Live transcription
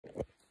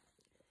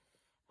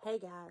Hey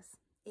guys,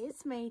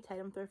 it's me,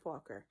 Tatum Thrift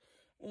Walker,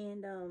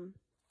 and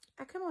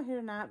I come on here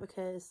tonight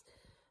because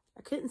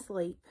I couldn't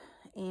sleep,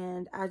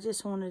 and I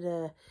just wanted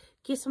to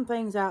get some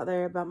things out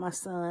there about my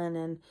son,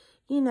 and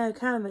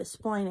kind of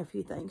explain a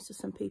few things to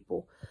some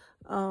people.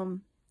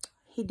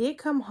 He did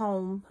come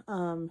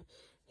home.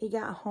 He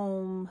got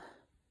home.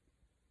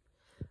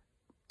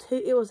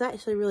 It was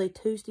actually really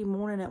Tuesday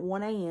morning at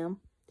 1 a.m.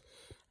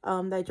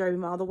 They drove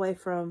him all the way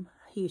from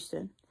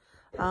Houston.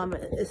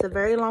 It's a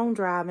very long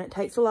drive, and it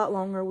takes a lot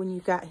longer when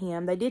you've got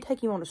him. They did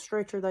take him on a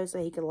stretcher, though,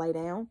 so he could lay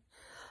down,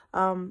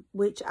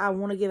 which I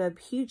want to give a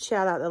huge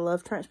shout-out to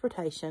Love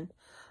Transportation,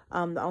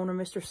 the owner,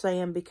 Mr.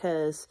 Sam,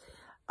 because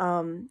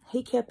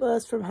he kept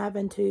us from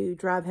having to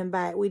drive him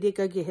back. We did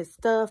go get his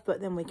stuff, but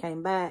then we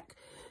came back.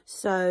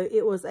 So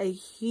it was a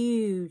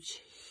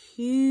huge,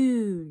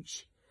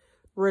 huge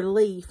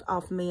relief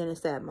off me and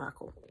his dad,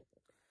 Michael.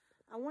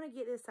 I want to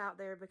get this out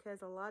there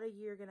because a lot of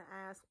you are going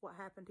to ask what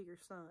happened to your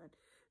son.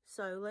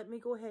 So let me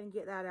go ahead and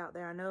get that out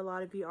there. I know a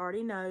lot of you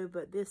already know,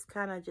 but this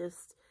kind of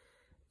just,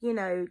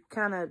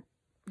 kind of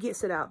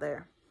gets it out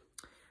there.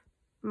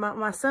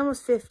 My son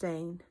was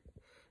 15.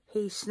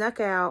 He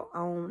snuck out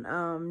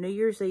on New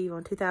Year's Eve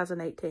on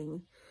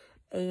 2018.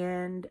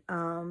 And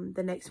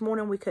the next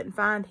morning we couldn't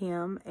find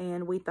him.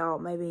 And we thought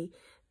maybe,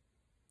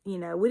 we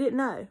didn't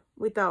know.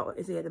 We thought,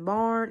 is he at the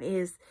barn?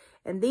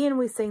 And then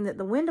we seen that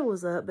the window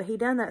was up. But he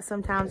done that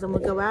sometimes and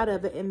would go out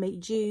of it and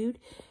meet Jude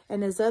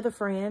and his other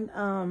friend,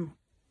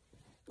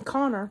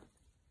 Connor,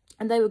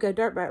 and they would go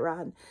dirt bike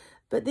riding.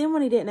 But then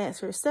when he didn't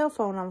answer his cell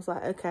phone, I was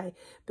like, okay,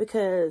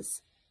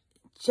 because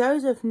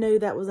Joseph knew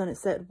that was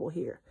unacceptable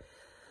here.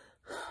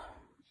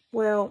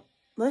 Well,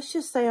 let's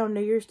just say on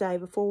New Year's Day,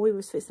 before we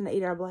was fixing to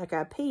eat our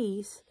black-eyed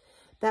peas,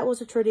 that was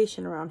a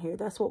tradition around here.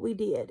 That's what we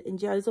did, and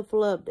Joseph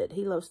loved it.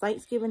 He loves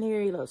Thanksgiving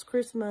here. He loves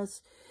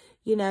Christmas.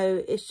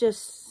 It's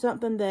just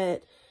something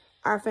that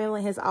our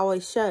family has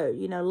always showed,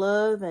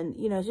 love and,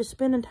 just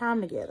spending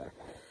time together.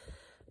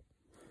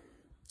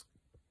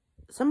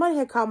 Somebody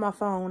had called my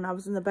phone. I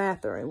was in the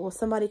bathroom. Well,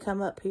 somebody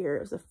come up here.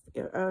 It was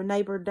a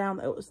neighbor down.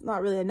 It was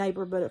not really a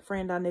neighbor, but a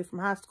friend I knew from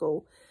high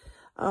school.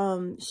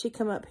 She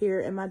come up here,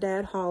 and my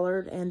dad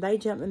hollered, and they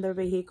jumped in their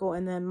vehicle.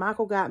 And then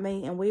Michael got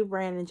me, and we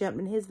ran and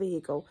jumped in his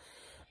vehicle.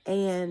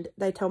 And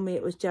they told me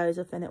it was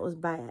Joseph, and it was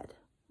bad.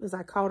 Because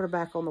I called her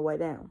back on the way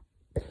down.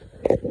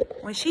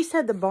 When she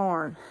said the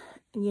barn,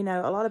 a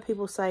lot of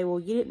people say,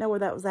 well, you didn't know where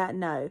that was at.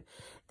 No,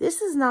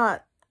 this is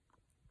not.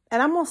 And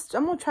I'm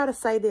gonna try to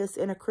say this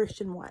in a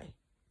Christian way.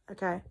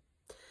 Okay.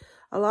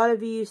 A lot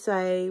of you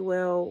say,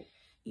 well,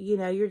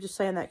 you're just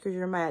saying that because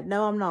you're mad.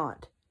 No, I'm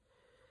not.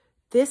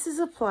 This is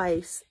a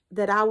place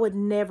that I would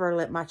never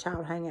let my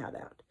child hang out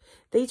at.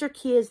 These are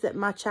kids that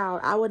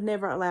I would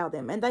never allow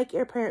them. And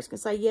their parents can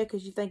say, yeah,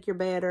 because you think you're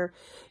better.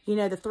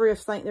 The three of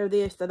us think they're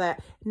this, they're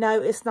that.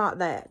 No, it's not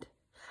that.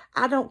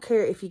 I don't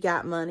care if you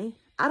got money.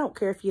 I don't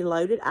care if you're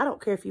loaded. I don't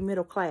care if you're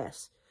middle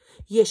class.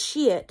 Your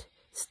shit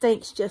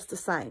stinks just the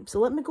same. So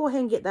let me go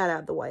ahead and get that out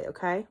of the way,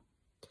 okay?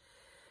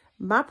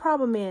 My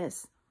problem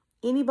is,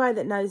 anybody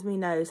that knows me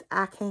knows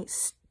I can't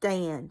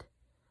stand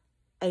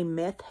a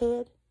meth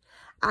head.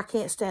 I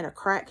can't stand a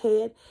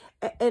crackhead.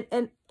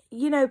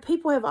 And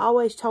people have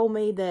always told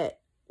me that,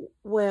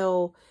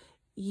 well,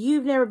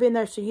 you've never been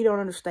there, so you don't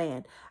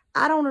understand.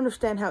 I don't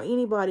understand how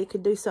anybody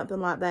could do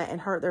something like that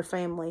and hurt their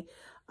family.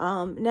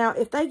 Now,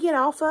 if they get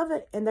off of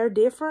it and they're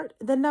different,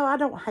 then no, I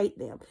don't hate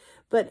them.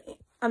 But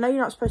I know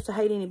you're not supposed to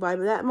hate anybody,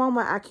 but at that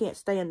moment, I can't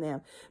stand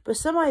them. But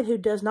somebody who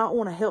does not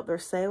want to help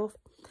themselves,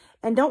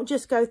 and don't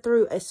just go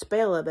through a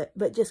spell of it,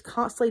 but just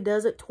constantly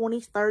does it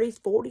 20s,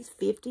 30s, 40s,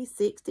 50s,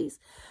 60s.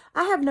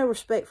 I have no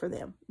respect for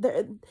them.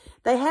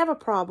 They have a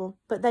problem,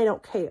 but they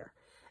don't care.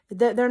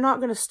 They're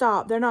not going to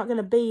stop. They're not going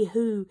to be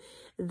who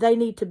they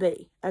need to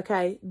be,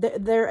 okay?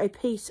 They're a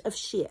piece of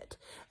shit.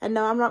 And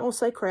no, I'm not going to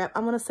say crap.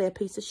 I'm going to say a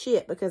piece of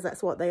shit because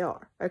that's what they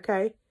are,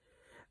 okay?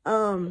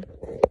 The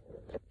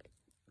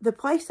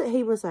place that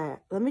he was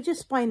at, let me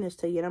just explain this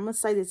to you, and I'm going to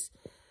say this.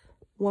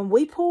 When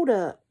we pulled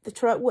up, the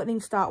truck wouldn't even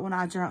stop when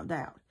I jumped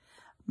out.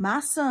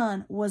 My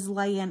son was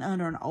laying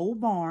under an old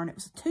barn. It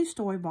was a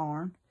 2-story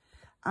barn.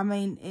 I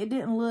mean, it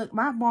didn't look,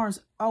 my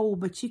barn's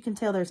old, but you can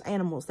tell there's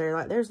animals there.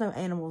 Like, there's no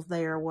animals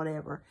there or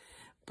whatever.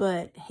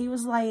 But he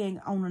was laying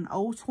on an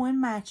old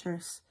twin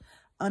mattress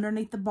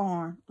underneath the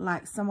barn,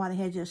 like somebody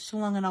had just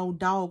slung an old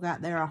dog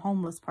out there. A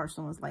homeless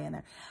person was laying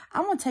there. I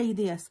want to tell you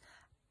this.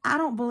 I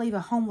don't believe a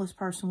homeless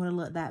person would have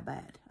looked that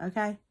bad,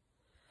 okay?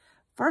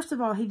 First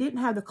of all, he didn't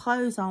have the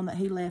clothes on that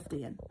he left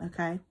in,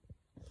 okay?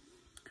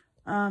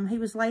 He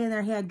was laying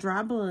there. He had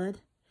dry blood.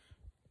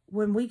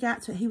 When we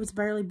got to it, he was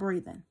barely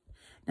breathing.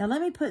 Now,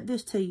 let me put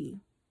this to you.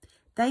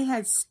 They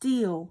had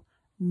still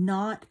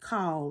not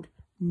called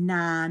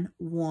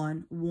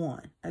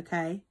 911,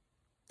 okay?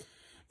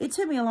 It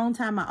took me a long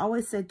time. I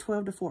always said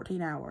 12 to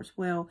 14 hours.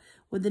 Well,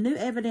 with the new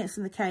evidence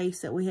in the case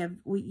that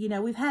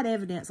we've had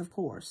evidence, of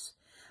course.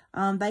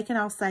 They can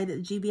all say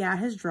that the GBI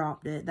has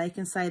dropped it. They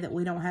can say that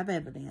we don't have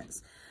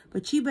evidence.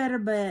 But you better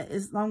bet,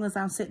 as long as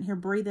I'm sitting here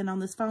breathing on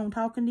this phone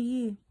talking to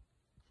you,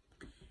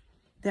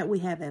 that we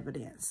have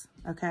evidence,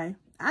 okay?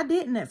 I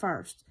didn't at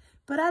first,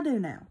 but I do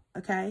now,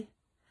 okay?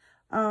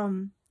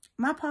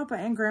 My papa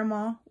and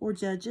grandma were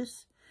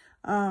judges.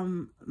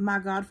 My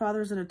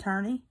godfather's an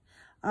attorney.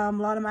 A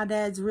lot of my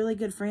dad's really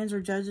good friends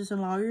are judges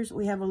and lawyers.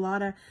 We have a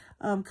lot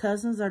of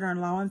cousins that are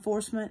in law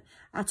enforcement.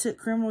 I took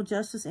criminal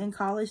justice in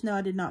college. No,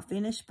 I did not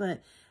finish,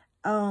 but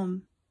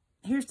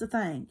here's the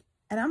thing.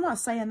 And I'm not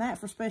saying that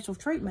for special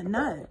treatment,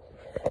 no.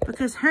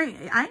 Because I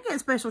ain't getting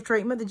special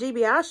treatment. The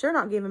GBI sure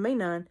not giving me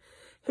none.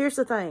 Here's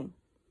the thing.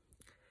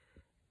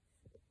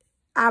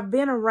 I've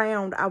been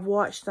around. I've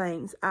watched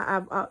things.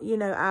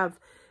 I've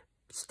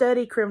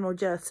studied criminal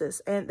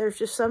justice. And there's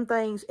just some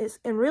things.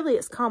 And really,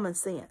 it's common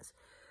sense.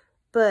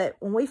 But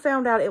when we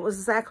found out it was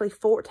exactly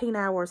 14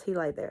 hours he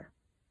lay there.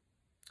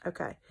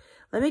 Okay.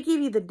 Let me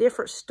give you the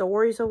different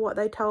stories of what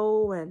they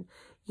told. And,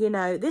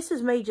 this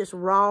is me just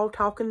raw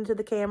talking to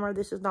the camera.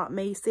 This is not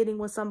me sitting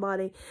with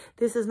somebody.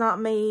 This is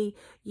not me,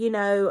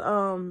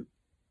 different.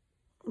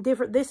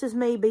 This is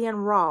me being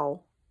raw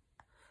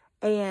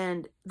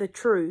and the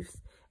truth.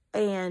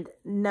 And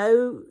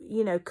no,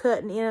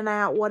 cutting in and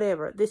out,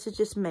 whatever. This is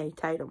just me,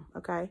 Tatum,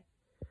 okay?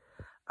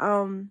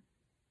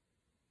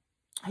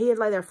 He had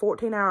lay there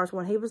 14 hours.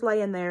 When he was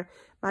laying there,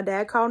 my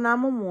dad called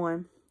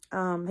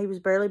 911. He was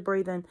barely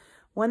breathing.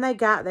 When they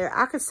got there,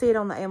 I could see it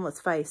on the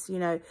ambulance face.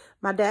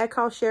 My dad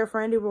called Sheriff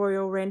Randy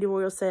Royal. Randy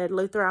Royal said,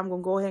 Luther, I'm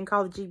going to go ahead and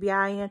call the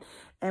GBI in,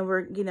 and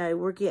we're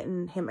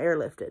getting him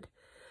airlifted.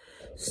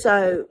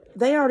 So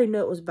they already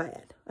knew it was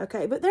bad.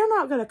 Okay, but they're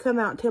not going to come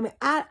out and tell me.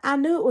 I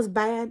knew it was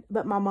bad,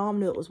 but my mom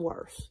knew it was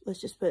worse. Let's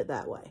just put it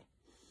that way.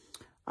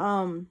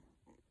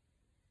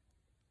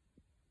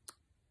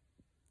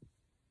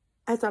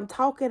 As I'm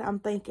talking, I'm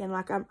thinking,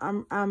 like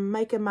I'm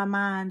making my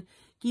mind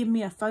give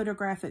me a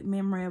photographic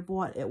memory of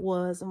what it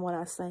was and what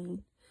I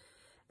seen.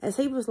 As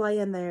he was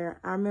laying there,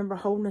 I remember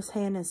holding his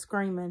hand and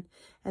screaming.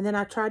 And then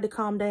I tried to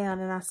calm down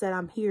and I said,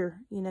 I'm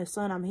here.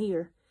 Son, I'm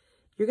here.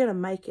 You're going to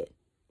make it.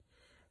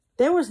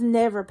 There was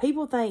never,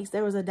 people think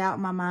there was a doubt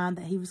in my mind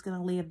that he was going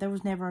to live. There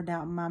was never a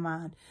doubt in my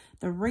mind.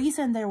 The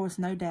reason there was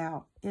no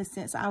doubt is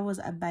since I was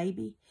a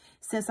baby,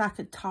 since I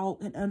could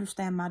talk and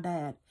understand my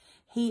dad.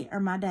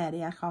 My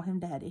daddy, I call him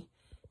daddy.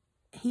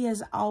 He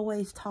has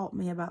always taught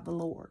me about the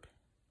Lord.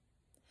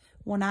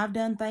 When I've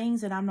done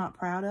things that I'm not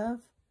proud of,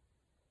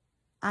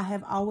 I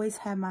have always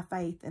had my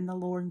faith in the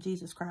Lord and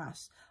Jesus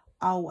Christ.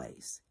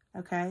 Always.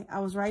 Okay? I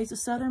was raised a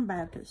Southern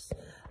Baptist.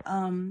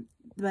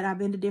 But I've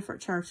been to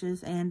different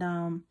churches.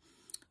 And,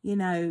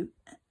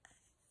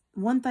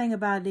 one thing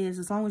about it is,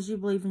 as long as you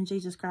believe in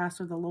Jesus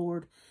Christ or the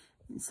Lord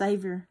and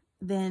Savior,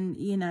 then,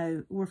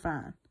 we're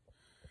fine.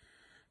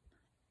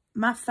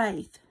 My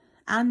faith,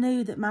 I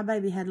knew that my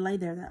baby had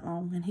laid there that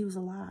long and he was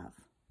alive.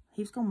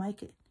 He was going to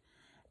make it.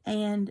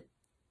 And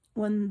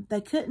when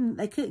they couldn't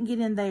get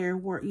in there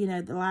where,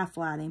 the life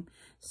flight him.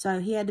 So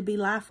he had to be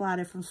life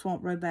flighted from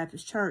Swamp Road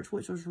Baptist Church,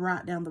 which was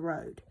right down the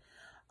road.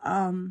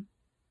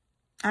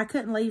 I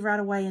couldn't leave right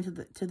away into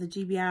the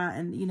GBI,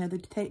 and, the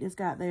detectives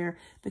got there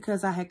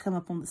because I had come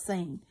up on the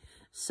scene.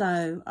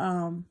 So,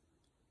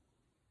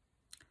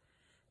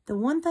 the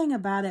one thing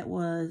about it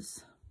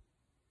was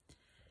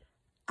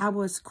I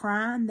was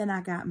crying, then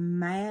I got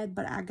mad,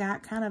 but I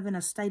got kind of in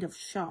a state of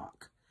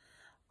shock.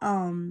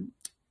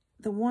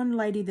 The one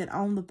lady that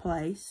owned the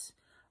place,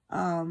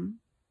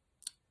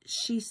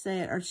 she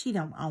said, or she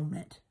don't own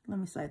it. Let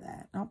me say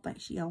that. I don't think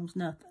she owns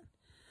nothing.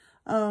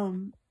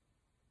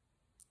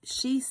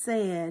 She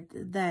said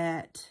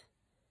that,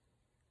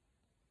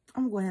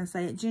 I'm going to go ahead and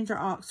say it, Ginger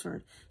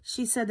Oxford.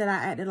 She said that I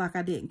acted like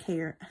I didn't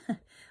care.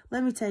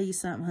 Let me tell you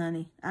something,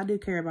 honey. I do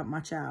care about my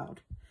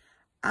child.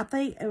 I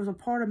think it was a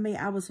part of me,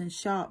 I was in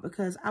shock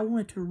because I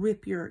wanted to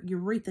rip your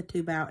urethra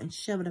tube out and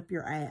shove it up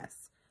your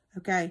ass.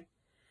 Okay?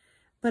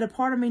 But a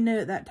part of me knew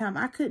at that time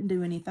I couldn't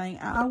do anything.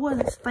 I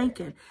wasn't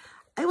thinking.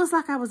 It was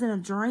like I was in a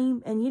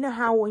dream. And you know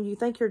how when you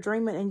think you're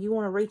dreaming and you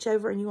want to reach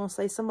over and you want to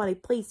say, somebody,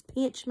 please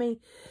pinch me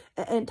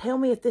and tell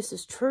me if this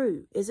is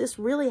true. Is this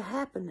really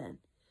happening?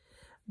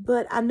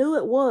 But I knew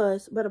it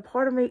was. But a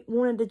part of me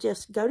wanted to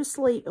just go to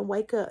sleep and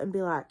wake up and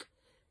be like,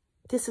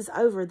 this is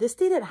over. This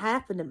didn't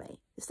happen to me.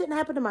 This didn't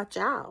happen to my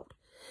child.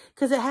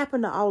 Because it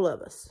happened to all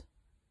of us.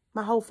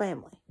 My whole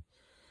family.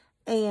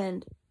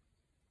 And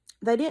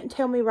they didn't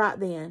tell me right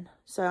then.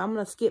 So I'm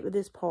going to skip to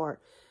this part.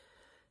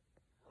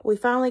 We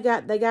finally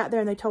they got there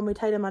and they told me,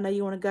 Tatum, I know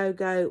you want to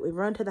go. We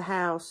run to the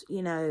house.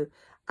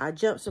 I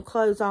jumped some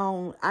clothes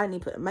on. I didn't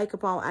even put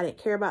makeup on. I didn't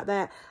care about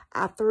that.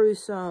 I threw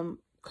some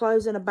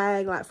clothes in a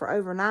bag like for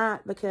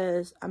overnight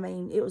because,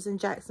 it was in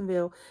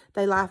Jacksonville.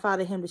 They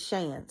life-flighted him to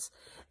Shands.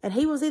 And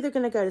he was either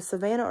going to go to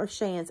Savannah or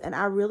Shands. And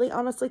I really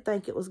honestly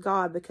think it was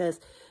God because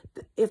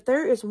if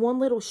there is one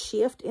little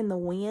shift in the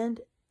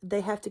wind, they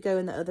have to go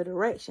in the other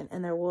direction.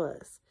 And there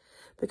was.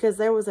 Because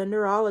there was a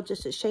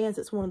neurologist at Shands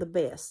that's one of the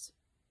best.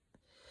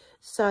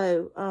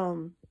 So,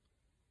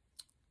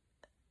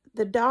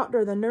 the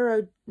doctor,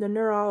 the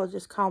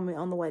neurologist called me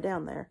on the way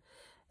down there.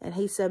 And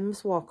he said,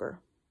 Miss Walker.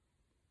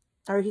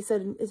 Or he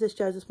said, is this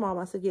Joseph's mom?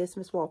 I said, yes,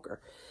 Miss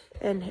Walker.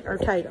 Or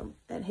Tatum.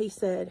 And he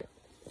said,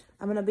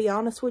 I'm going to be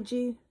honest with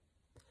you.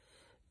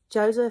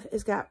 Joseph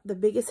has got the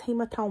biggest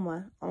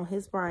hematoma on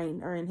his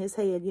brain or in his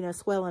head, you know,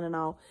 swelling and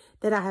all,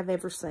 that I have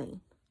ever seen.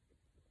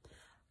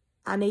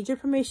 I need your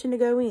permission to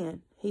go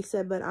in. He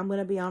said, but I'm going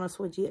to be honest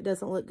with you, it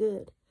doesn't look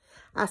good.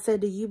 I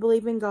said, do you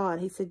believe in God?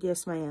 He said,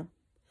 yes, ma'am.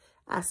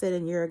 I said,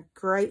 and you're a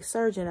great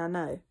surgeon, I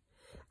know.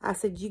 I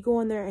said, you go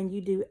in there and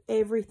you do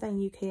everything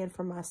you can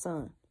for my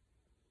son.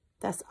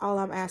 That's all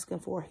I'm asking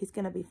for. He's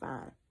going to be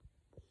fine.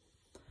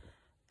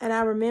 And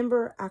I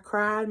remember I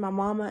cried. My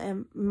mama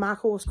and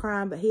Michael was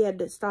crying, but he had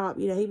to stop.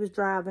 You know, he was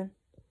driving.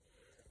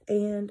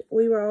 And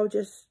we were all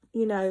just,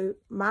 you know,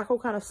 Michael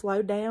kind of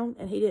slowed down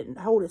and he didn't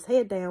hold his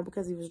head down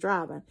because he was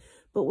driving.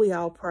 But we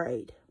all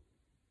prayed.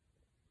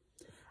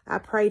 I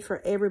prayed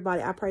for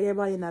everybody. I prayed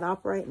everybody in that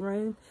operating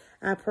room.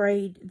 I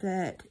prayed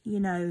that, you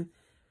know,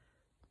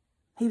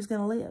 he was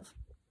going to live.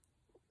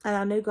 And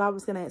I knew God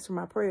was going to answer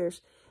my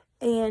prayers.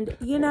 And,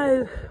 you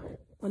know,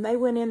 when they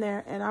went in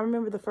there, and I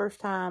remember the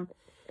first time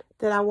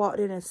that I walked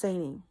in and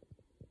seen him.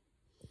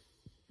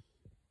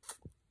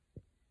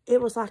 It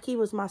was like he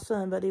was my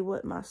son, but he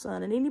wasn't my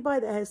son. And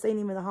anybody that has seen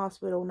him in the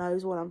hospital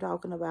knows what I'm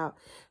talking about.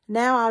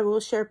 Now I will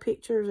share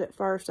pictures. At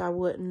first I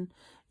wouldn't,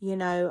 you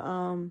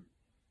know.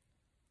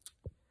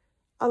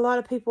 A lot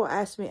of people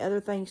ask me other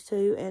things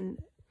too. And,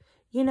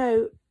 you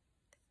know,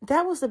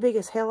 that was the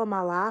biggest hell of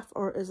my life,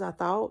 or as I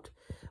thought.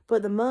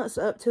 But the months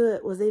up to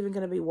it was even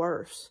going to be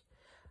worse.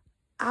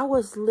 I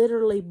was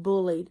literally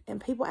bullied. And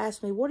people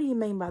ask me, what do you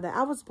mean by that?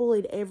 I was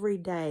bullied every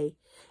day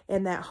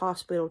in that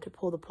hospital to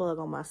pull the plug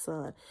on my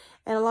son.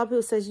 And a lot of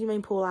people says, you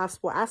mean pull life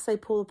support? I say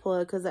pull the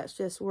plug because that's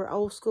just, we're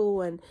old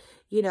school. And,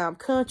 you know, I'm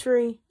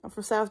country. I'm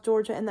from South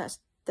Georgia. And that's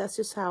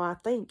just how I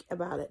think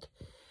about it.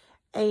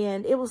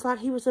 And it was like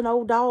he was an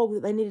old dog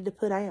that they needed to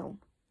put down.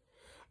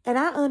 And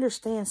I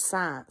understand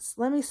science.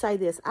 Let me say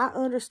this. I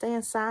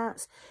understand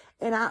science.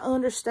 And I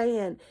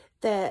understand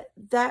that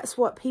that's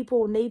what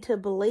people need to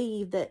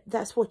believe, that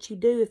that's what you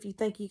do if you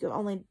think you can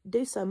only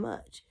do so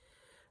much.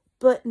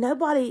 But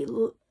nobody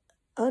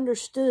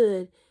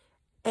understood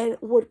and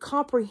would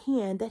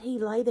comprehend that he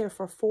lay there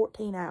for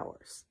 14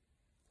 hours.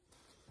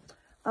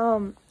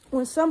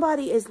 When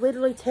somebody is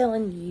literally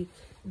telling you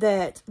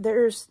that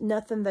there's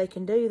nothing they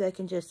can do, that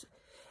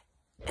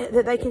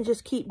they can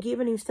just keep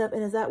giving him stuff,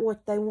 and is that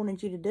what they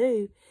wanted you to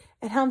do?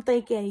 And I'm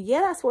thinking,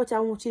 yeah, that's what I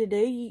want you to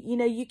do. You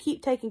know, you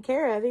keep taking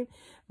care of him.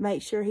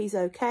 Make sure he's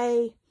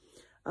okay.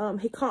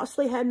 He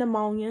constantly had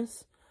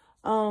pneumonias.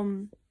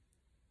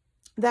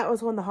 That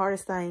was one of the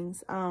hardest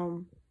things.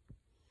 I'm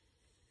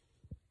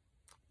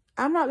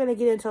not going to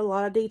get into a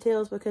lot of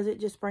details because it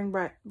just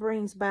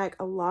brings back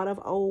a lot of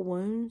old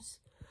wounds.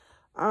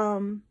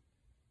 But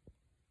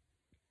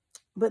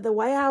the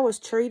way I was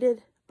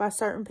treated by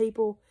certain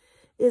people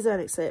is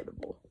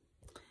unacceptable.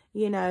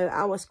 You know,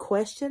 I was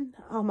questioned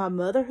on my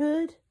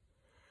motherhood.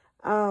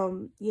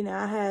 You know,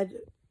 I had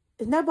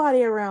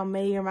nobody around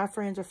me or my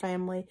friends or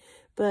family,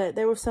 but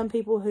there were some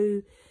people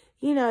who,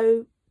 you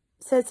know,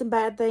 said some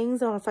bad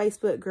things on a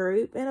Facebook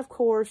group. And of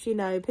course, you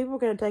know, people were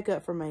going to take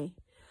up for me.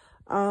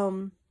 But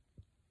I'm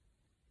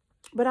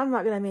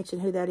not going to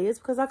mention who that is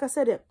because, like I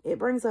said, it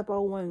brings up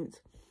old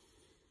wounds.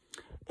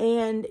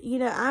 And, you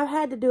know, I've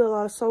had to do a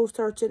lot of soul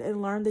searching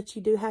and learn that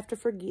you do have to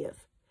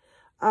forgive.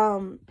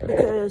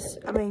 Because,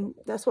 I mean,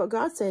 that's what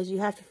God says, you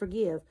have to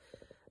forgive.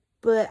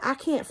 But I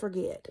can't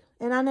forget,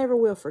 and I never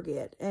will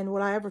forget. And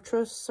would I ever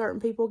trust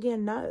certain people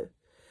again? No.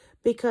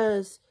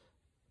 Because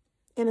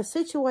in a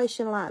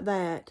situation like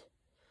that,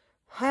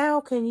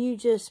 how can you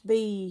just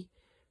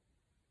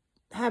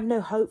have no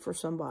hope for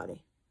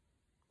somebody?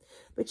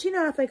 But, you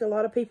know, I think a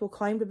lot of people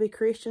claim to be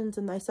Christians,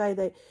 and they say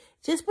that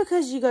just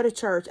because you go to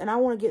church, and I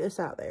want to get this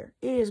out there,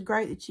 it is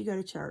great that you go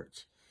to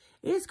church.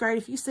 It is great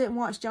if you sit and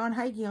watch John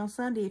Hagee on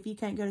Sunday if you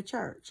can't go to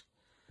church.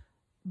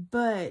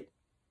 But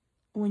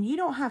when you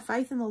don't have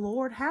faith in the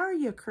Lord, how are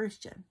you a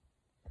Christian?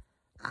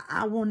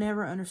 I will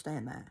never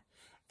understand that.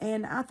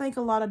 And I think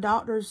a lot of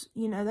doctors,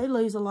 you know, they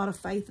lose a lot of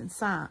faith in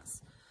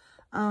science.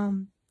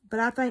 But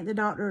I think the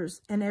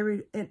doctors and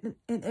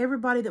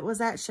everybody that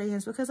was at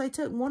Shands, because they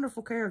took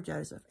wonderful care of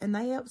Joseph and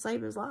they helped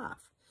save his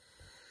life.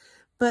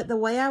 But the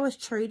way I was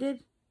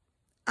treated,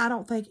 I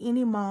don't think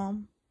any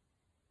mom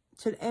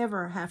should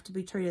ever have to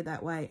be treated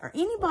that way, or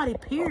anybody,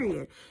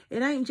 period.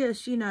 It ain't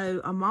just, you know,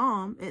 a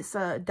mom. It's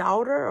a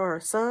daughter or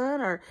a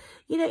son, or,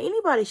 you know,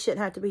 anybody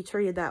shouldn't have to be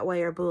treated that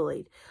way or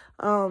bullied.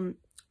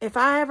 If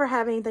I ever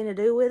have anything to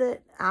do with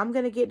it, I'm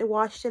going to get to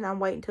Washington. I'm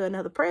waiting till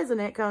another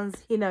president comes,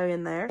 you know,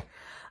 in there.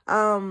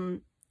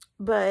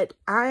 But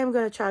I am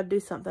going to try to do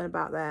something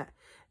about that.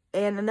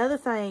 And another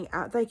thing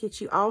I think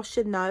that you all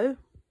should know,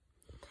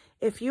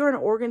 if you're an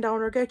organ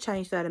donor, go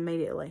change that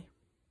immediately.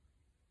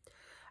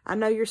 I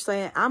know you're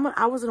saying,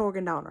 I was an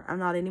organ donor. I'm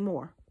not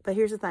anymore. But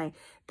here's the thing.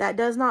 That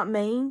does not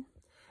mean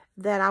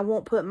that I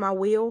won't put in my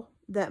will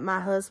that my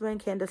husband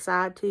can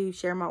decide to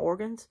share my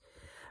organs.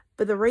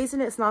 But the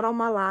reason it's not on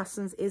my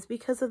license is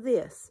because of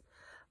this.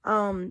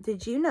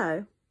 Did you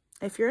know,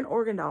 if you're an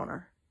organ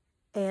donor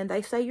and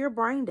they say you're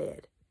brain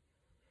dead,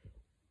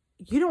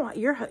 you don't,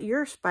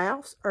 your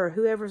spouse or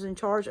whoever's in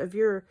charge of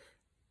your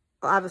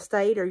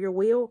estate or your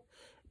will,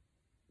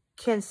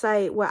 can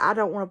say, well, I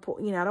don't want to pull,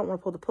 I don't want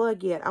to pull the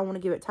plug yet. I want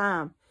to give it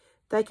time.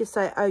 They can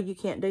say, oh, you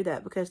can't do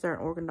that because they're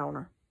an organ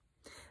donor.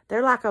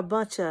 They're like a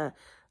bunch of,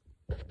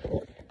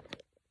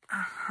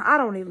 I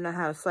don't even know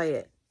how to say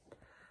it.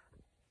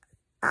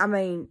 I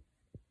mean,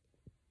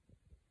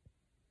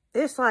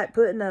 it's like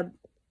putting a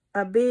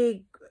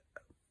big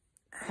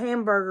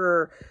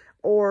hamburger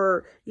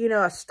or,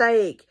 a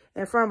steak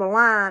in front of a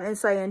line and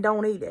saying,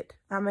 don't eat it.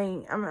 I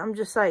mean, I'm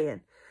just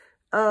saying.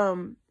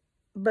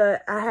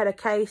 But I had a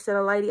case that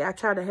a lady, I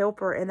tried to help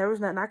her, and there was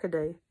nothing I could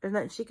do. There's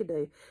nothing she could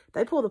do.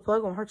 They pulled the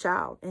plug on her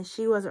child, and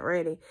she wasn't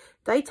ready.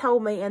 They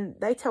told me, and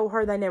they told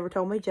her, they never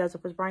told me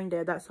Joseph was brain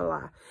dead. That's a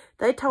lie.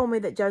 They told me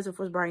that Joseph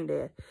was brain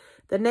dead.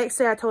 The next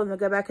day, I told them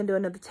to go back and do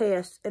another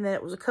test, and then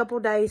it was a couple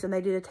of days, and they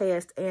did a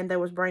test, and there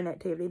was brain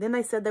activity. Then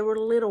they said there were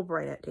little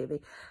brain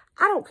activity.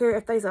 I don't care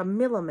if there's a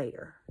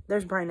millimeter.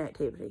 There's brain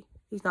activity.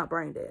 He's not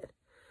brain dead.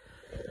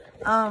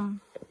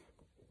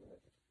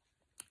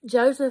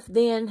 Joseph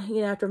then,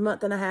 after a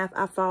month and a half,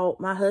 I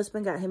fought. My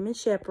husband got him in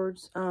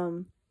Shepherd's. I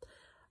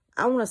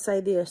want to say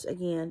this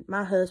again.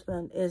 My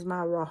husband is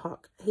my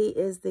rock. He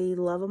is the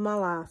love of my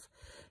life.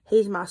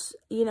 He's my,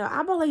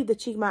 I believe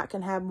that you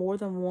can have more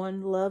than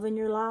one love in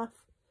your life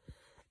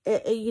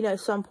at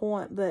some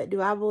point. But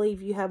do I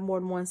believe you have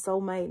more than one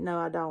soulmate? No,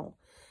 I don't.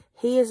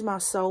 He is my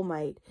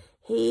soulmate.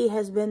 He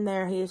has been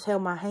there. He has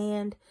held my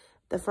hand.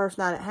 The first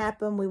night it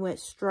happened, we went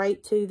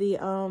straight to the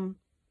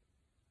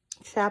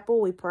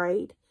chapel. We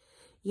prayed.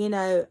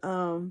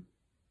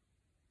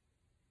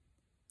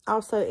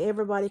 Also,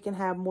 everybody can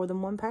have more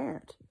than one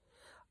parent.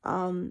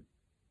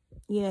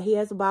 He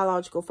has a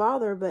biological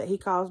father, but he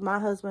calls my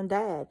husband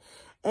Dad.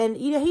 And,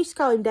 he used to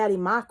call him Daddy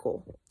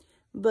Michael.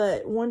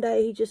 But one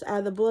day, he just out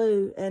of the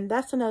blue. And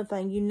that's another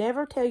thing. You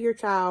never tell your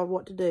child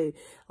what to do.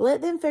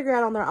 Let them figure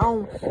out on their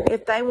own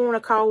if they want to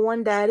call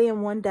one daddy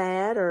and one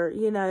dad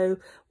or,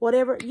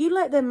 whatever. You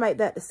let them make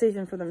that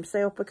decision for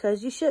themselves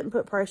because you shouldn't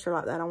put pressure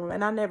like that on them.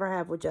 And I never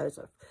have with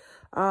Joseph.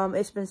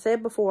 It's been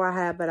said before I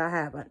have, but I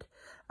haven't.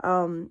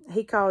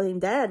 He called him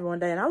Dad one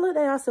day. And I looked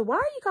at him, I said, why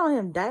are you calling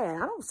him Dad?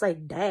 I don't say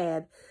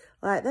Dad.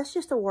 Like, that's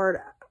just a word.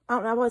 I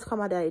always call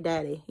my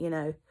daddy,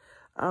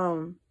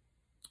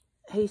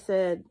 He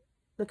said,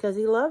 because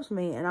he loves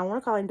me. And I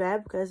want to call him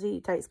Dad because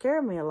he takes care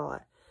of me a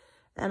lot.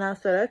 And I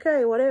said,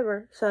 okay,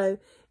 whatever. So,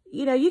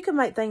 you can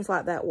make things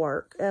like that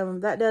work.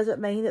 That doesn't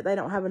mean that they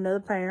don't have another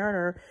parent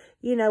or,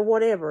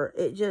 whatever.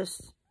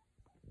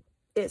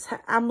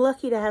 I'm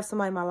lucky to have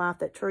somebody in my life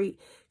that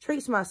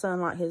treats my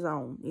son like his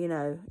own,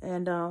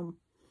 And,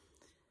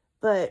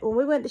 but when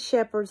we went to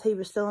Shepherd's, he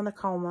was still in a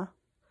coma.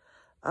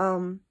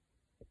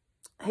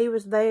 He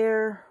was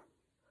there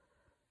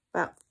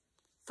about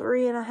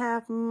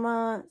 3.5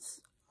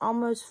 months,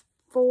 almost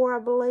 4, I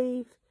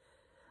believe.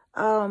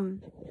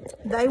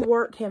 They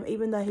worked him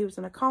even though he was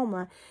in a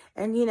coma.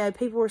 And,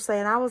 people were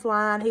saying I was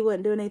lying. He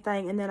wouldn't do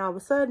anything. And then all of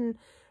a sudden,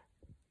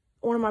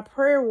 one of my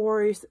prayer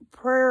warriors,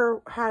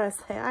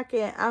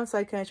 I'm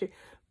so country,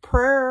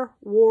 prayer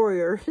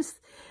warriors,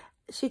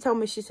 she told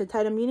me, she said,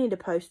 Tatum, you need to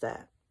post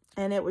that.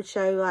 And it would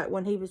show, like,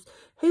 when he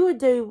would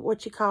do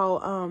what you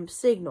call,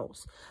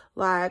 signals.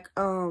 Like,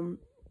 he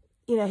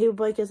would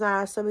blink his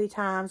eyes so many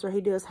times, or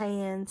he'd do his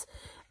hands.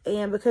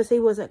 And because he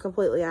wasn't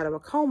completely out of a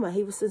coma,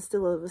 he was in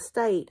still of a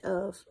state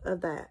of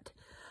that.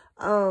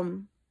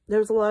 There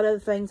was a lot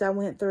of things I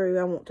went through.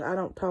 I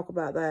don't talk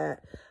about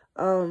that.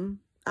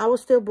 I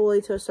was still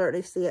bullied to a certain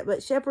extent,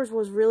 but Shepherd's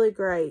was really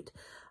great.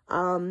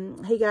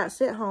 He got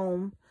sent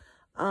home.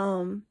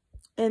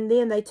 And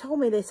then they told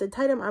me, they said,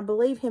 Tatum, I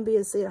believe him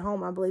being sent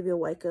home. I believe he'll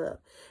wake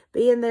up.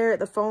 Being there at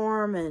the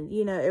farm and,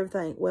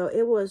 everything. Well,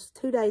 it was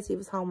 2 days he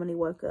was home and he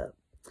woke up.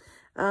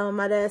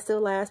 My dad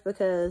still laughs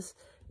because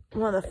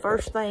one of the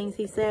first things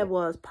he said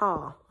was,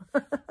 Pa.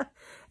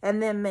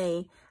 And then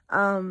me.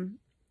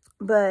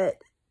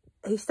 But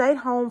he stayed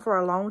home for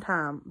a long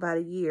time, about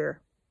a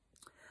year.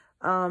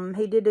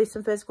 He did do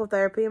some physical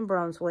therapy in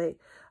Brunswick.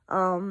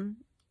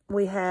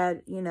 We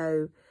had,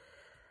 I'm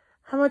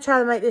going to try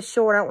to make this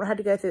short. I don't want to have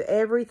to go through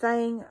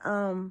everything.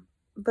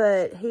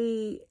 But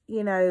he,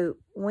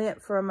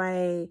 went from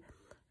a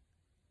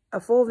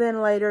full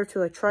ventilator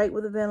to a trach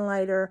with a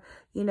ventilator.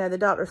 The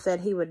doctor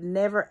said he would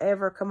never,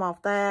 ever come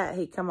off that.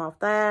 He'd come off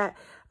that.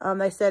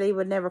 They said he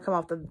would never come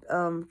off the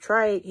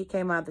trach. He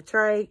came out of the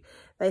trach.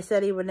 They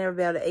said he would never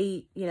be able to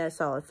eat,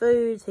 solid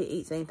foods. He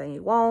eats anything he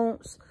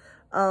wants.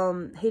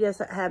 He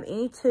doesn't have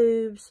any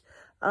tubes.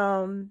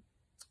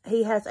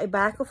 He has a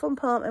baclofen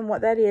pump, and what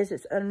that is,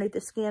 it's underneath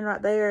the skin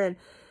right there,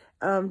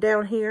 and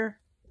down here,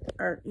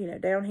 or,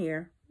 down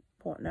here,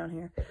 point down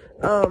here.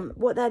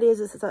 What that is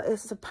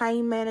it's a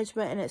pain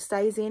management, and it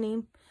stays in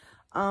him.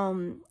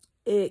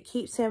 It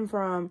keeps him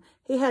from,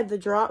 he had the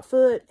drop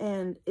foot,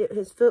 and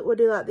his foot would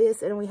do like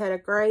this, and we had a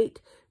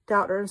great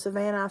doctor in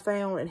Savannah I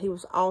found, and he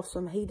was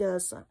awesome. He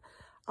does,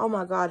 oh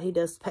my God, he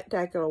does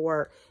spectacular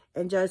work,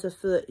 and Joseph's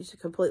foot is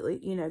completely,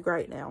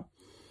 great now.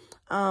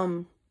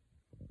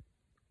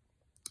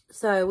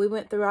 So we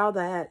went through all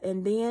that,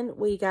 and then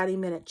we got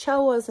him in at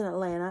Choa's in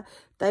Atlanta.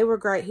 They were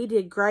great. He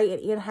did great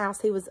at in-house.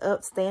 He was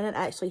upstanding.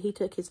 Actually, he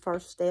took his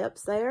first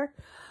steps there.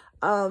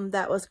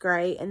 That was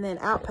great. And then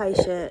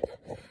outpatient,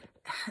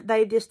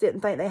 they just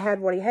didn't think they had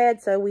what he had,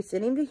 so we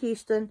sent him to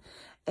Houston,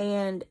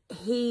 and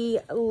he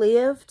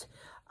lived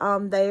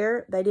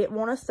there. They didn't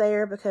want us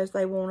there because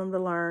they want him to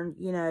learn,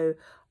 you know,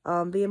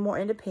 being more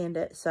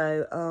independent.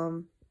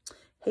 So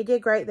he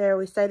did great there.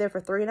 We stayed there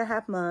for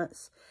 3.5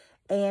 months.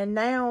 And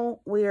now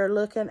we are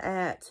looking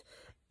at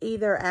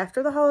either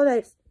after the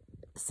holidays,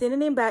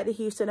 sending him back to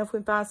Houston if we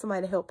can find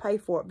somebody to help pay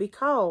for it.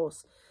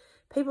 Because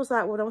people's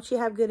like, well, don't you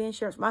have good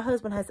insurance? My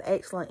husband has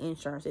excellent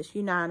insurance. It's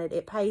United.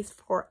 It pays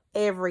for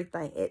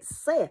everything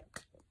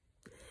except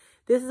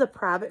this is a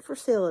private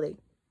facility,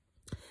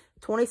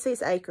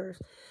 26 acres.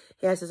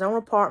 He has his own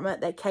apartment.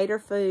 They cater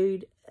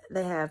food.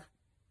 They have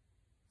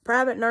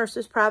private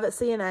nurses, private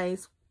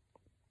CNAs.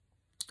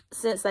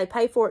 Since they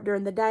pay for it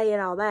during the day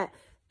and all that,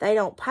 they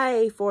don't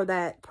pay for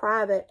that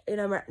private, you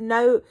know,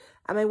 no,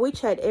 I mean, we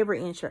checked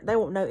every insurance. They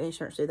won't no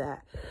insurance do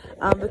that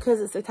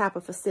because it's a type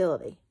of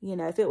facility. You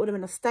know, if it would have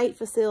been a state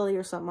facility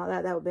or something like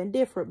that, that would have been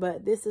different,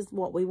 but this is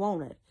what we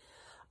wanted.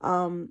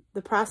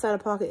 The price out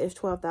of pocket is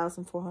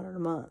 $12,400 a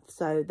month,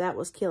 so that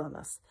was killing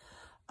us.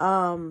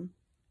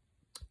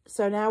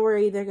 So now we're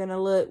either going to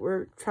look,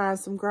 we're trying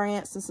some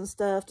grants and some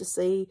stuff to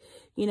see,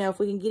 you know, if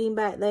we can get him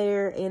back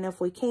there. And if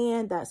we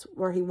can, that's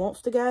where he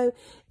wants to go.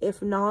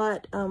 If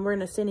not, we're going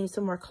to send him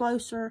somewhere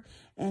closer.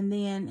 And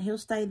then he'll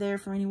stay there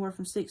for anywhere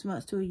from 6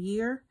 months to a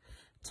year.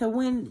 To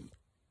when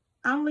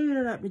I'm leaving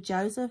it up to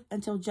Joseph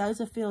until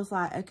Joseph feels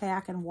like, okay,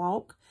 I can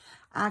walk.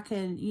 I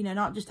can, you know,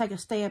 not just take a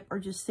step or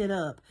just sit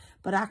up,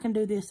 but I can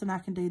do this and I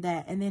can do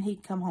that. And then he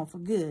can come home for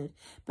good.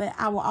 But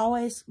I will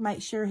always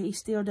make sure he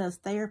still does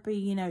therapy,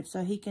 you know,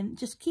 so he can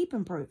just keep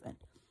improving.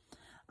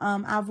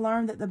 I've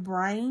learned that the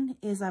brain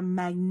is a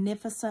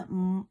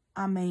magnificent,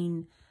 I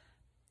mean,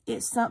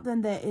 it's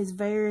something that is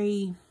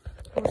very,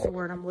 what's the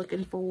word I'm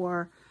looking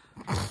for?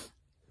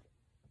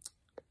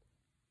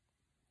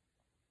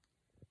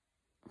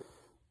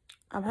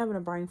 I'm having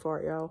a brain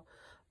fart, y'all.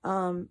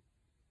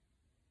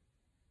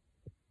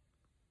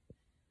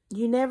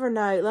 You never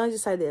know. Let me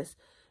just say this.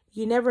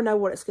 You never know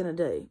what it's going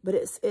to do, but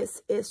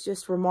it's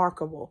just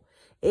remarkable.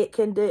 It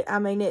can do, I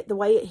mean, the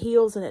way it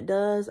heals and it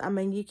does, I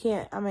mean, you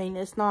can't, I mean,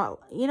 it's not,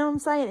 you know what I'm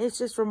saying? It's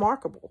just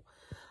remarkable.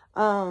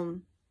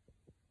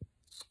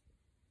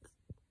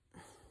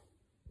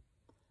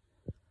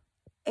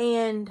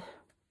 And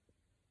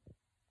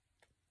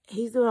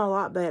he's doing a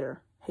lot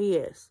better. He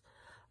is.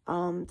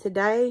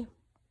 Today,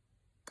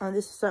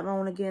 this is something I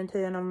want to get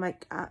into, and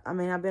I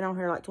mean, I've been on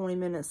here like 20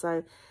 minutes,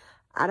 so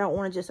I don't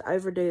want to just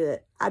overdo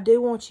it. I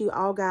do want you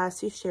all guys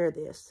to share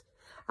this.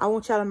 I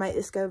want y'all to make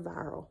this go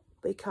viral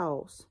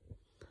because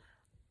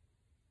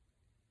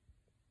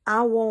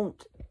I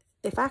want,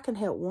 if I can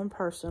help one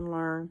person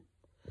learn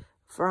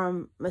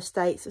from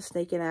mistakes of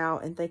sneaking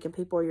out and thinking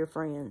people are your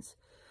friends.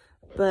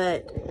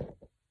 But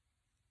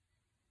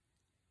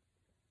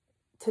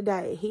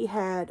today he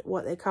had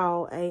what they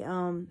call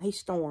a he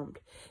stormed.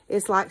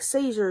 It's like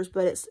seizures,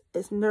 but it's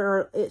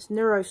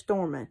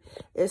neurostorming.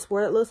 It's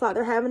where it looks like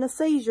they're having a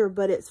seizure,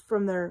 but it's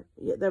from their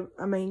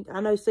I mean, I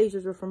know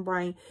seizures are from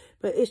brain,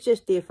 but it's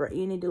just different.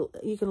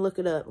 You can look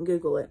it up and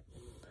Google it.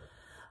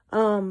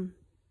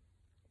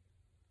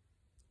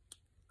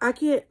 I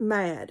get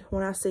mad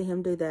when I see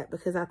him do that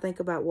because I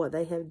think about what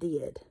they have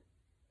did.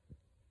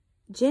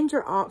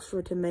 Ginger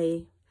Oxford to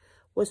me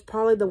was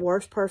probably the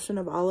worst person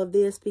of all of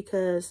this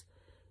because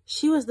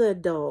she was the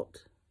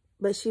adult,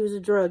 but she was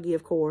a druggie,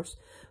 of course.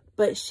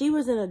 But she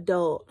was an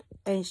adult,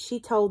 and she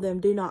told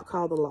them, do not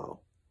call the law.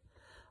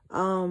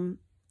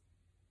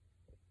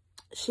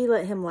 She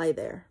let him lay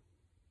there.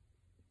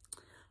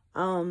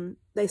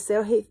 They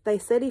said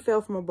he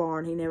fell from a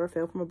barn. He never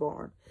fell from a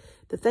barn.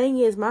 The thing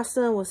is, my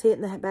son was hit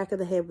in the back of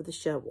the head with a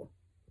shovel.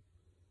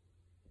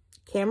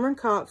 Cameron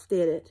Cox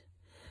did it.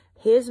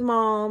 His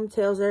mom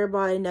tells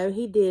everybody, no,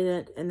 he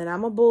didn't, and that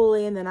I'm a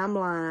bully, and that I'm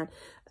lying.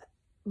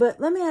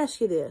 But let me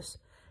ask you this.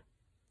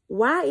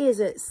 Why is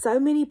it so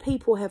many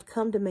people have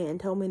come to me and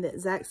told me the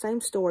exact same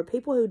story?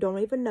 People who don't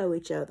even know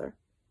each other.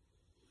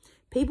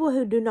 People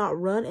who do not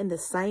run in the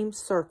same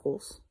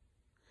circles.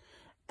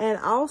 And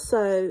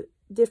also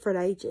different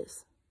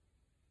ages.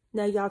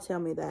 Now, y'all tell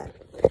me that.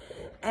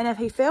 And if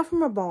he fell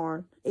from a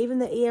barn, even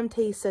the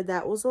EMT said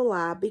that was a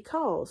lie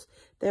because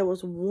there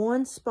was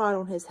one spot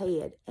on his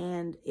head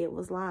and it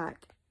was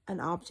like an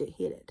object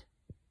hit it.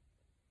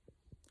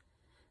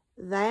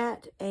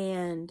 That,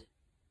 and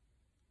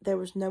there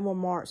was no more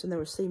marks and there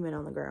was semen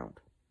on the ground.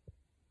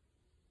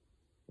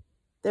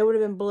 There would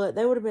have been blood.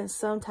 There would have been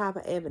some type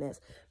of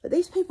evidence. But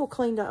these people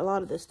cleaned a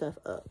lot of this stuff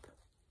up.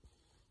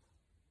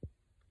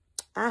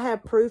 I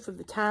have proof of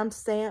the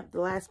timestamp,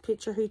 the last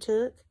picture he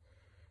took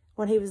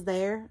when he was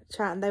there.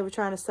 They were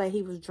trying to say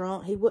he was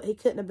drunk. He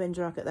couldn't have been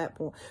drunk at that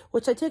point,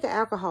 which they took an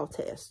alcohol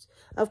test.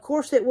 Of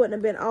course, it wouldn't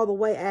have been all the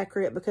way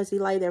accurate because he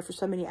lay there for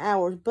so many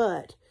hours,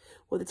 but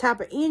with the type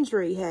of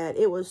injury he had,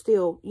 it was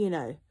still, you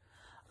know.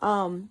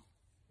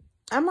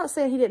 I'm not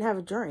saying he didn't have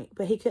a drink,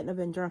 but he couldn't have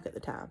been drunk at the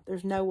time.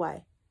 There's no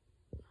way.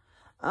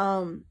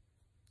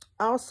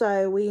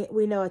 Also,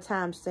 we know a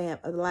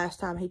timestamp of the last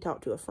time he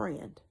talked to a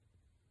friend.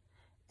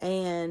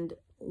 And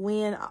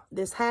when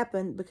this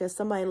happened, because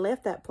somebody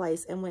left that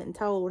place and went and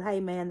told, hey,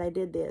 man, they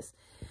did this.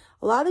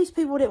 A lot of these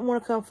people didn't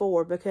want to come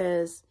forward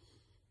because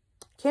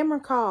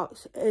Cameron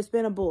Cox has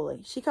been a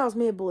bully. She calls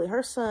me a bully.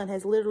 Her son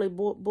has literally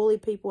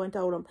bullied people and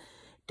told them,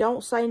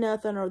 don't say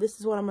nothing, or this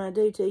is what I'm going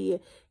to do to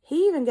you.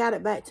 He even got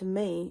it back to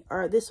me,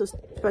 or this was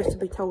supposed to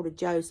be told to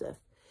Joseph,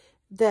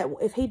 that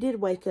if he did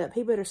wake up,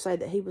 he better say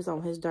that he was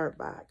on his dirt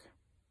bike.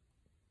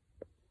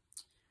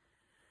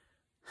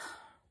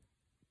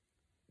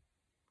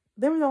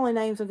 Them are the only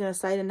names I'm going to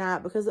say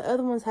tonight, because the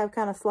other ones have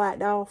kind of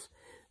slacked off,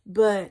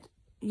 but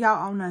y'all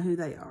all know who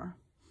they are.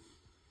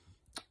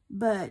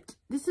 But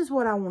this is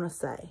what I want to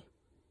say.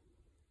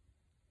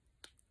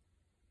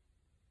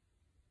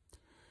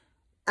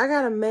 I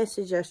got a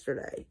message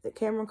yesterday that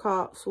Cameron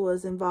Cox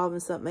was involved in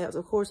something else.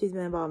 Of course, he's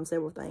been involved in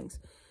several things.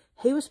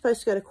 He was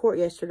supposed to go to court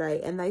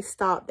yesterday, and they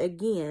stopped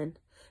again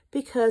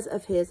because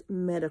of his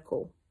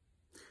medical.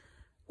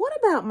 What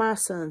about my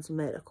son's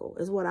medical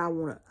is what I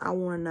want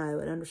to know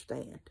and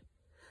understand.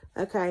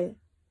 Okay,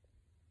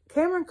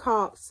 Cameron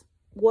Cox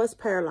was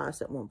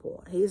paralyzed at one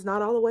point. He's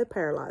not all the way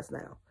paralyzed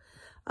now.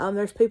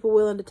 There's people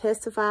willing to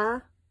testify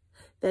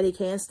that he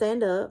can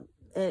stand up,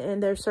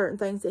 and there's certain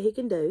things that he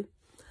can do.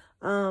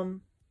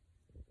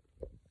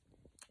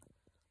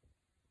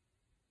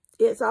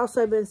 It's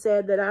also been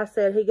said that I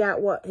said he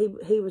got what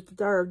he was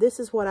deserved. This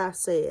is what I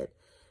said.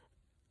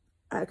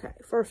 Okay,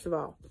 first of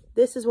all,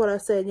 this is what I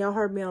said, and y'all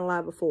heard me on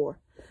live before.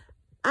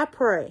 I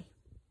pray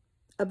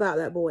about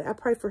that boy. I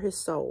pray for his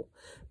soul,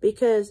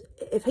 because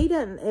if he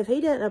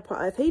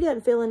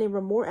doesn't feel any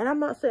remorse, and I'm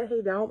not saying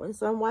he don't in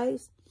some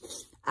ways,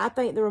 I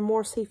think the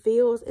remorse he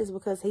feels is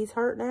because he's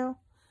hurt now,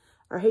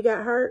 or he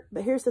got hurt.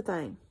 But here's the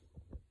thing.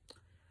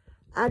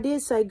 I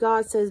did say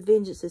God says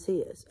vengeance is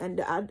his,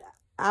 and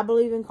I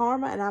believe in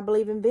karma, and I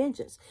believe in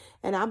vengeance.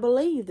 And I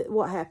believe that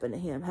what happened to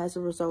him has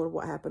a result of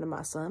what happened to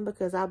my son,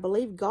 because I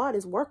believe God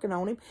is working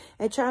on him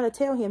and trying to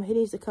tell him he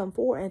needs to come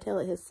forward and tell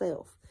it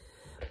himself.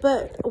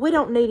 But we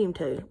don't need him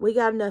to. We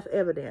got enough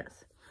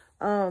evidence.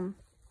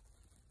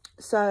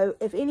 So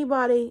if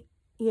anybody,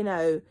 you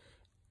know,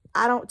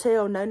 I don't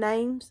tell no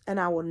names, and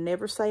I will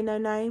never say no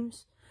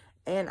names.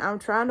 And I'm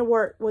trying to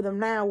work with them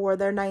now where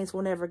their names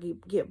will never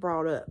get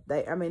brought up.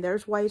 I mean,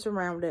 there's ways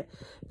around it,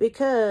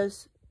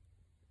 because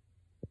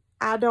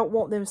I don't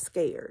want them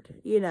scared,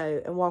 you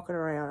know, and walking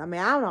around. I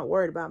mean, I'm not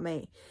worried about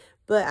me,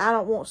 but I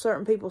don't want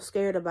certain people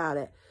scared about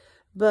it.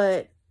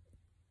 But,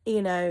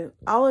 you know,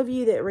 all of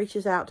you that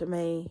reaches out to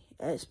me,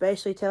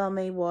 especially telling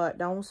me what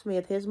Don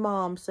Smith, his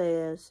mom,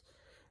 says,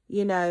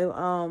 you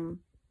know,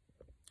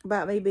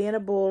 about me being a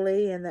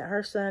bully and that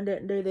her son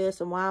didn't do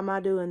this and why am I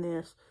doing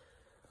this?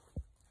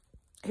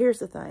 Here's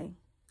the thing.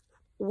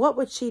 What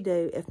would she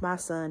do if my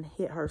son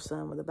hit her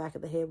son with the back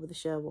of the head with a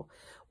shovel?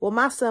 Well,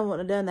 my son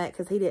wouldn't have done that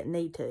because he didn't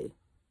need to,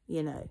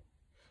 you know.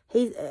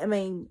 I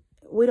mean,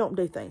 we don't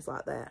do things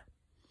like that.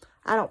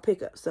 I don't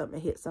pick up something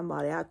and hit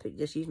somebody. I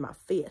just use my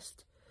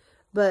fist.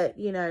 But,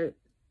 you know,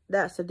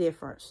 that's the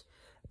difference.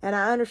 And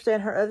I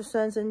understand her other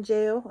son's in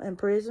jail and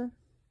prison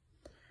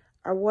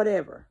or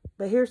whatever.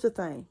 But here's the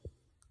thing.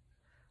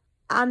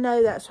 I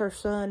know that's her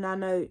son. I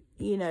know,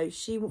 you know,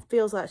 she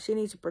feels like she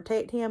needs to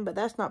protect him, but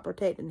that's not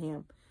protecting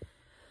him.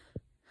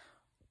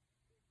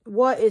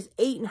 What is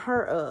eating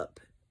her up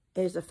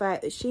is the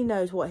fact that she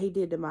knows what he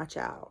did to my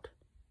child.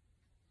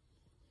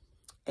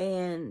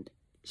 And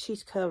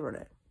she's covering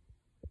it.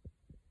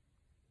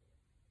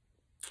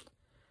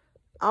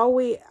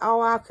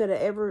 All I could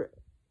have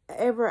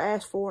ever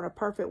asked for in a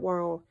perfect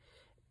world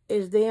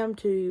is them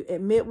to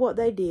admit what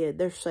they did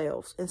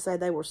themselves and say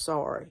they were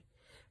sorry.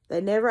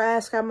 They never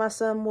asked how my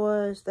son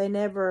was. They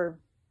never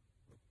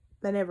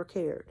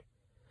cared.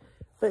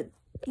 But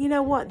you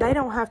know what? They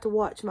don't have to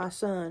watch my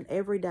son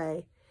every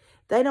day.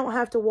 They don't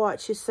have to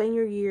watch his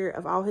senior year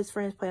of all his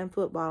friends playing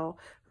football,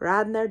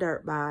 riding their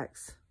dirt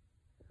bikes,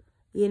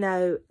 you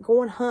know,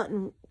 going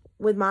hunting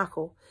with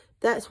Michael.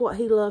 That's what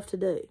he loved to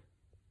do.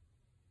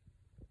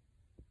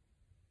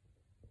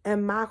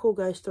 And Michael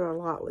goes through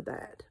a lot with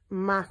that.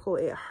 Michael,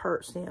 it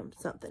hurts him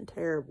something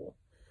terrible.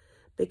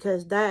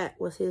 Because that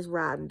was his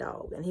riding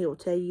dog. And he'll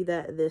tell you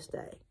that to this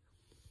day.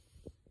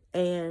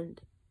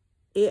 And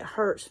it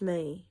hurts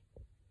me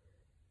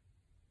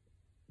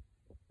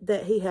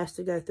that he has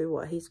to go through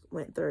what he's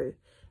went through.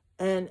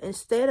 And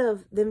instead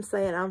of them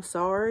saying, I'm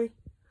sorry,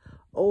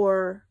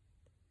 or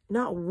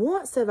not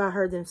once have I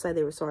heard them say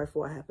they were sorry for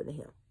what happened to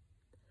him.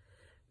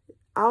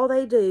 All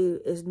they do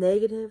is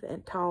negative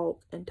and talk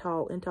and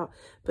talk and talk.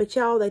 But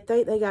y'all, they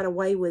think they got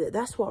away with it.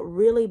 That's what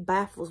really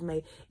baffles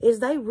me, is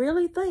they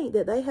really think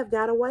that they have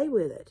got away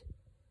with it.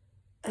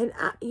 And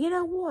you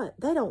know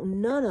what? They don't,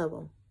 none of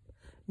them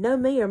know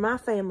me or my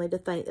family to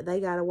think that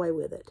they got away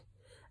with it.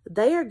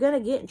 They are going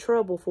to get in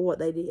trouble for what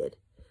they did.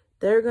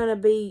 They're going to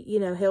be, you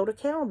know, held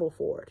accountable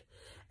for it.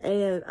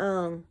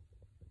 And,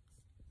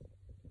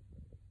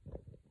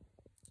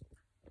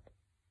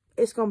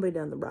 it's going to be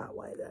done the right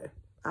way, though.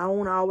 I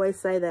want to always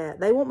say that.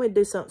 They want me to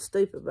do something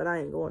stupid, but I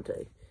ain't going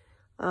to.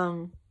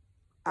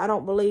 I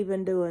don't believe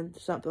in doing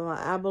something like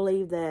I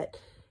believe that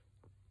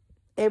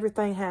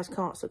everything has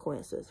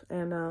consequences.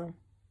 And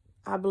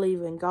I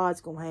believe in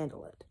God's going to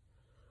handle it.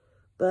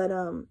 But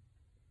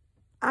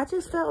I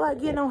just felt like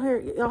getting on here.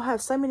 Y'all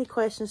have so many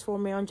questions for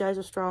me on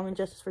Joseph Strong and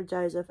Justice for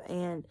Joseph.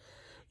 And,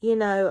 you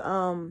know,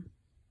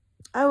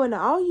 oh, and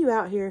all you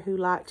out here who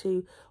like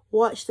to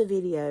watch the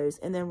videos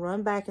and then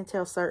run back and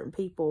tell certain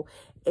people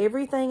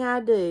everything I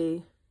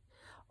do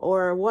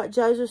or what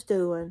Joseph's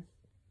doing.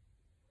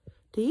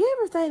 Do you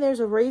ever think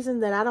there's a reason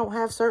that I don't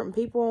have certain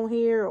people on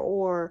here,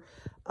 or,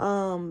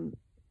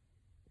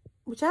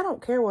 which I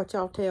don't care what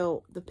y'all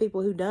tell the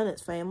people who done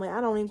it's family.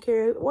 I don't even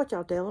care what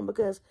y'all tell them,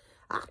 because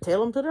I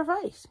tell them to their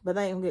face, but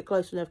they ain't gonna get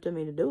close enough to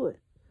me to do it.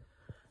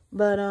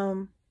 But,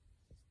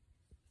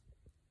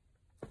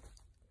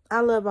 I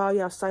love all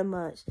y'all so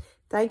much.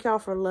 Thank y'all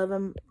for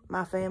loving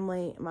my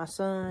family, my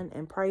son,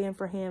 and praying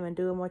for him and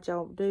doing what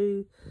y'all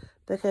do,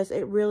 because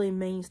it really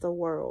means the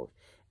world.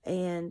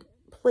 And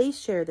please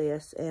share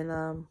this,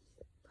 and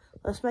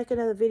let's make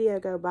another video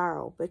go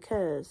viral,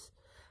 because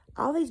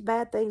all these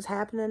bad things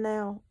happening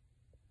now.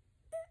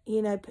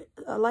 You know,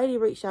 a lady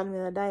reached out to me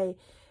the other day,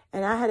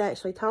 and I had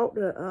actually talked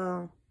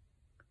to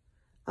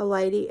a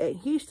lady at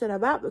Houston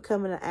about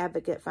becoming an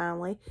advocate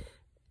finally,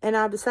 and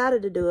I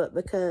decided to do it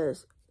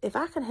because if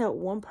I can help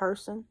one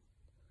person,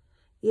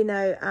 you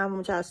know, I'm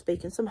going to try to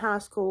speak in some high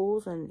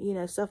schools and, you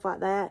know, stuff like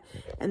that.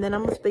 And then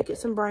I'm going to speak at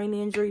some brain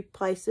injury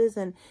places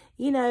and,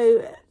 you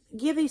know,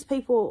 give these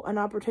people an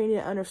opportunity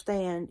to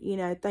understand, you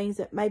know, things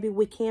that maybe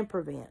we can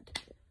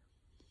prevent.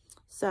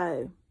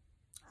 So,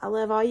 I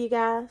love all you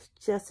guys.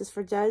 Justice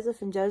for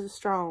Joseph and Joseph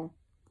Strong.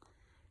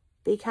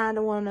 Be kind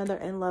to one another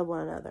and love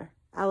one another.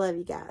 I love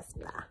you guys.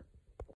 Bye.